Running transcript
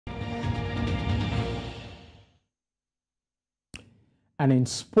And in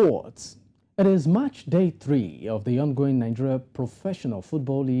sports, it is match day 3 of the ongoing Nigeria Professional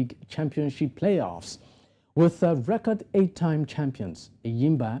Football League Championship playoffs, with record 8-time champions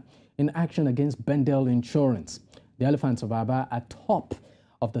Enyimba in action against Bendel Insurance. The Elephants of Aba are top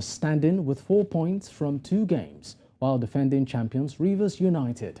of the standing with 4 points from 2 games, while defending champions Rivers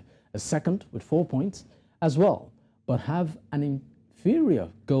United is second with 4 points as well, but have an inferior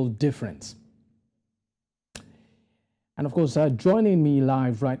goal difference. And of course, joining me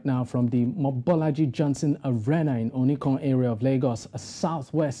live right now from the Mobolaji Johnson Arena in Onikon area of Lagos,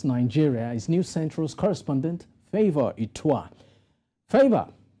 southwest Nigeria, is News Central's correspondent, Favour Itua. Favour,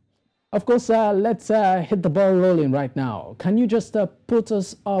 of course, let's hit the ball rolling right now. Can you just put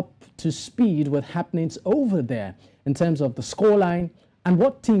us up to speed with happenings over there in terms of the scoreline and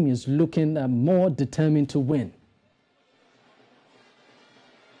what team is looking more determined to win?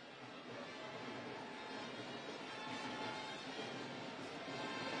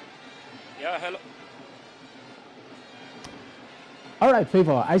 Yeah, hello. All right,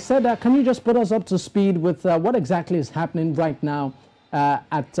 Favour. I said, can you just put us up to speed with what exactly is happening right now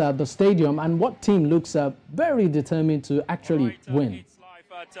at the stadium and what team looks very determined to actually win? It's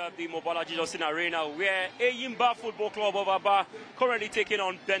live at the Mobolaji Johnson Arena, where Enyimba Football Club of Aba currently taking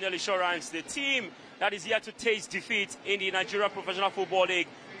on Bendel Insurance, the team that is yet to taste defeat in the Nigeria Professional Football League.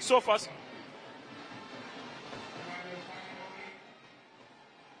 So far,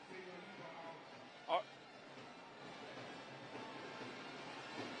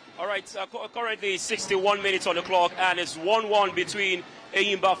 all right, currently 61 minutes on the clock, and it's 1-1 between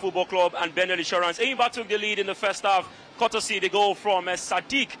Enyimba Football Club and Bendel Insurance. Enyimba took the lead in the first half, courtesy the goal from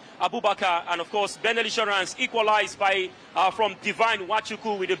Sadiq Abubakar, and of course Bendel Insurance equalized by from Divine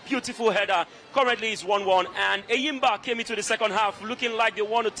Nwachukwu with a beautiful header. Currently it's 1-1, and Enyimba came into the second half looking like they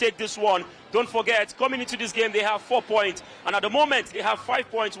want to take this one. Don't forget, coming into this game they have 4 points, and at the moment they have 5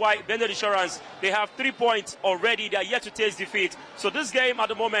 points, while Bendel Insurance, they have 3 points already. They are yet to taste defeat. So this game at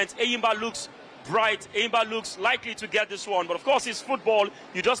the moment, Enyimba looks bright. Enyimba looks likely to get this one, but of course it's football.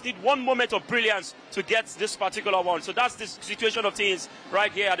 You just need one moment of brilliance to get this particular one. So that's the situation of things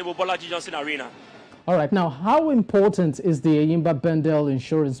right here at the Mobolaji Johnson Arena. All right, now how important is the Enyimba Bendel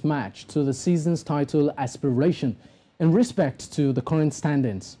Insurance match to the season's title aspiration in respect to the current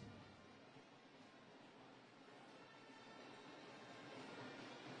standings?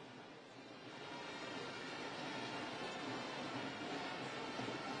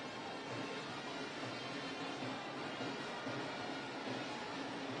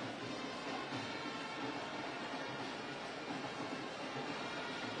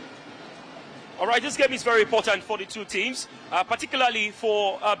 All right, this game is very important for the two teams, particularly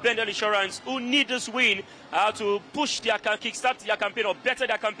for Bendel Insurance, who need this win to push their kickstart their campaign or better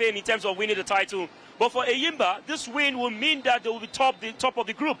their campaign in terms of winning the title. But for Enyimba, this win will mean that they will be top of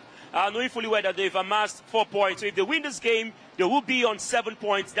the group, knowing fully well that they've amassed 4 points. So if they win this game, they will be on 7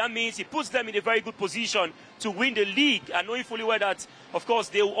 points. That means it puts them in a very good position to win the league, and knowing fully well that, of course,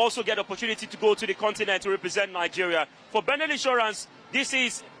 they will also get opportunity to go to the continent to represent Nigeria. For Bendel Insurance, this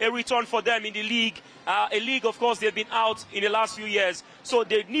is a return for them in the league. A league, of course, they've been out in the last few years. So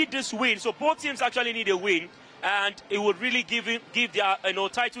they need this win. So both teams actually need a win. And it would really give their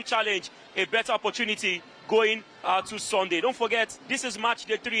title challenge a better opportunity going to Sunday. Don't forget, this is match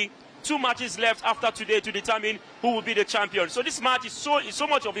day 3. 2 matches left after today to determine who will be the champion. So this match is so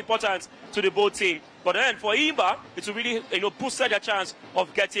much of importance to the both teams. But then for Enyimba, it will really boost their chance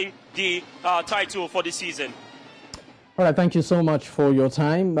of getting the title for the season. All right, thank you so much for your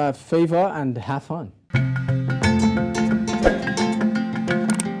time, Favour, and have fun.